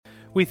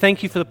We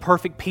thank you for the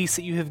perfect peace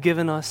that you have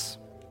given us.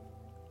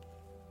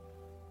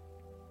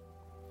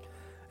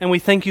 And we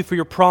thank you for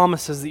your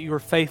promises that you are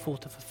faithful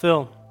to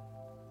fulfill.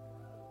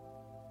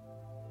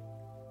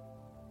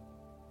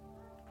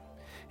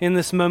 In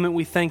this moment,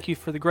 we thank you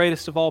for the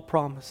greatest of all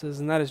promises,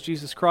 and that is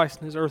Jesus Christ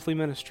and his earthly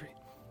ministry.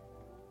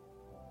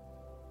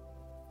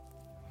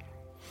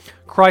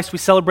 Christ, we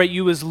celebrate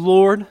you as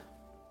Lord,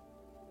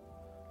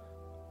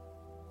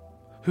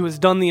 who has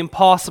done the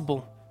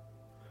impossible,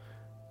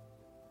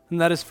 and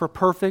that is for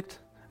perfect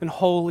and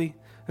holy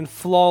and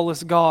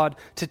flawless God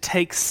to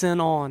take sin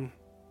on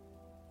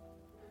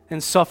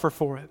and suffer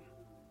for it.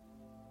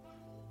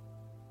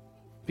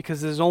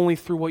 Because it is only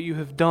through what you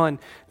have done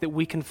that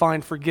we can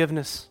find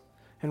forgiveness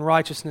and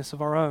righteousness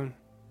of our own.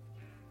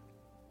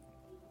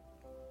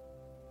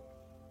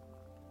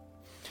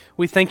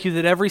 We thank you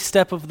that every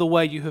step of the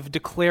way you have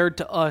declared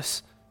to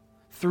us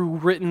through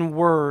written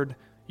word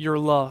your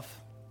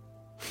love.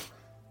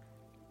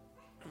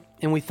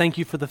 And we thank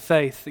you for the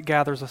faith that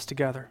gathers us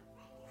together.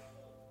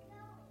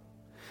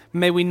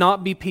 May we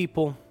not be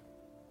people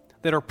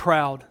that are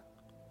proud,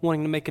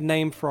 wanting to make a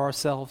name for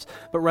ourselves,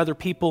 but rather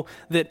people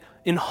that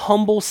in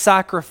humble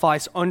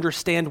sacrifice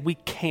understand we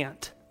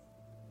can't.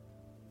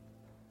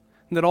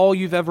 And that all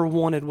you've ever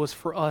wanted was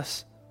for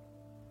us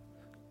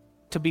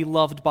to be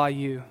loved by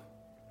you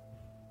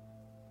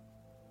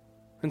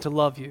and to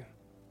love you.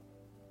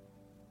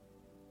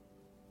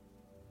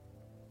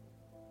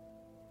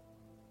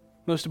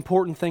 Most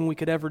important thing we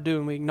could ever do,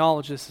 and we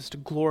acknowledge this, is to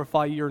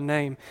glorify your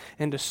name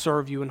and to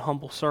serve you in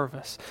humble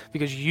service,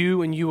 because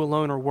you and you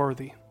alone are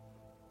worthy.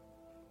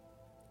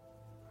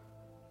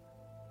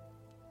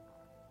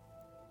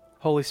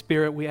 Holy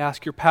Spirit, we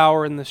ask your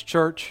power in this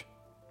church.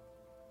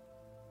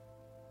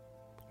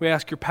 We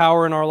ask your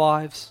power in our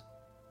lives,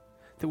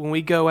 that when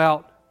we go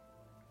out,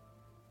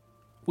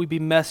 we be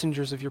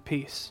messengers of your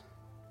peace.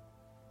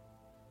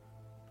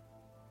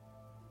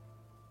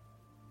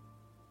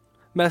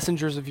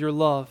 Messengers of your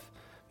love,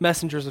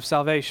 messengers of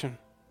salvation.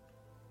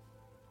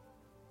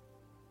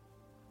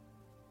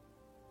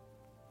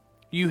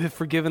 You have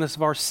forgiven us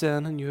of our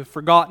sin, and you have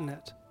forgotten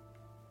it,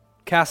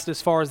 cast it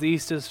as far as the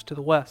east is to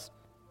the west.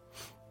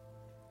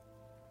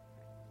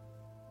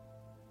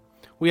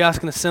 We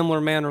ask in a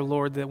similar manner,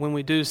 Lord, that when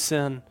we do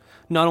sin,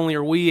 not only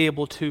are we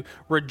able to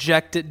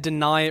reject it,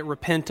 deny it,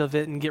 repent of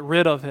it, and get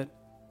rid of it,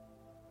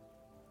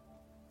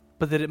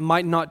 but that it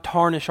might not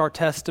tarnish our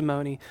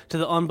testimony to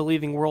the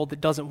unbelieving world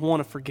that doesn't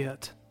want to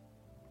forget.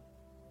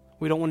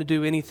 We don't want to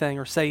do anything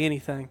or say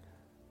anything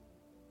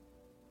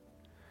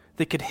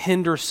that could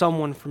hinder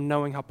someone from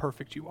knowing how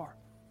perfect you are.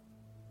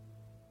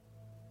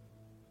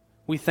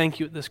 We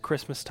thank you at this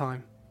Christmas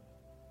time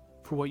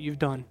for what you've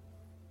done.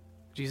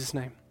 In Jesus'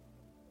 name,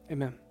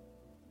 amen.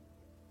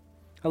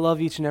 I love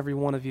each and every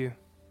one of you.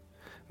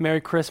 Merry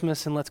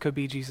Christmas, and let's go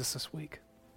be Jesus this week.